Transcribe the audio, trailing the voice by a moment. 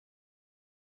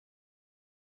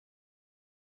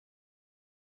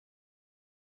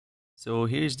So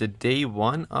here's the day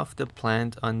one of the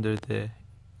plant under the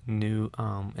new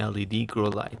LED grow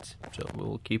light. So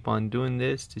we'll keep on doing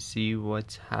this to see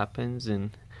what happens and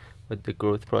what the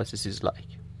growth process is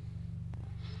like.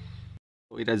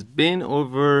 It has been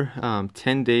over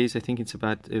 10 days. I think it's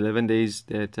about 11 days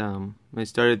that I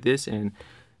started this, and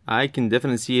I can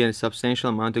definitely see a substantial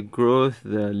amount of growth.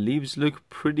 The leaves look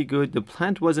pretty good. The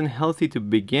plant wasn't healthy to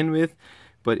begin with,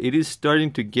 but it is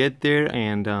starting to get there,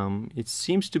 and it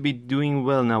seems to be doing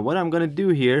well. Now what I'm gonna do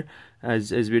here,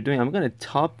 as we're doing, I'm gonna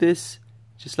top this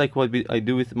just like what I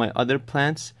do with my other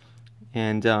plants,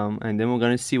 and then we're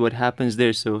gonna see what happens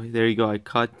there. So there you go, I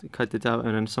cut the top,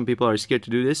 and some people are scared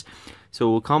to do this, so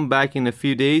we'll come back in a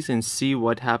few days and see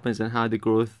what happens and how the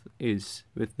growth is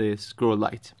with this grow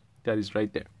light that is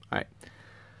right there.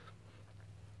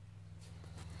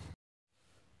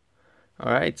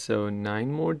 Alright, so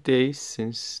 9 more days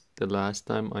since the last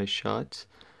time I shot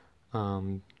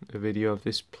a video of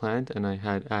this plant, and I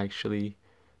had actually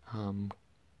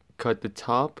cut the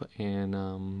top,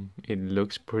 and it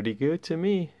looks pretty good to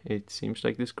me. It seems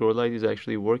like this grow light is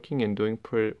actually working and doing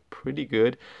pretty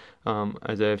good.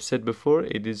 As I've said before,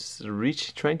 it is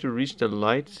trying to reach the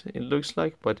light, it looks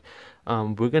like, but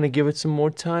we're gonna give it some more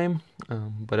time.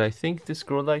 But I think this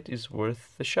grow light is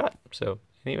worth the shot. So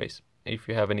anyways, if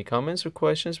you have any comments or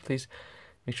questions, please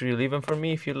make sure you leave them for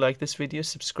me. If you like this video,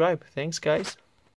 subscribe. Thanks, guys.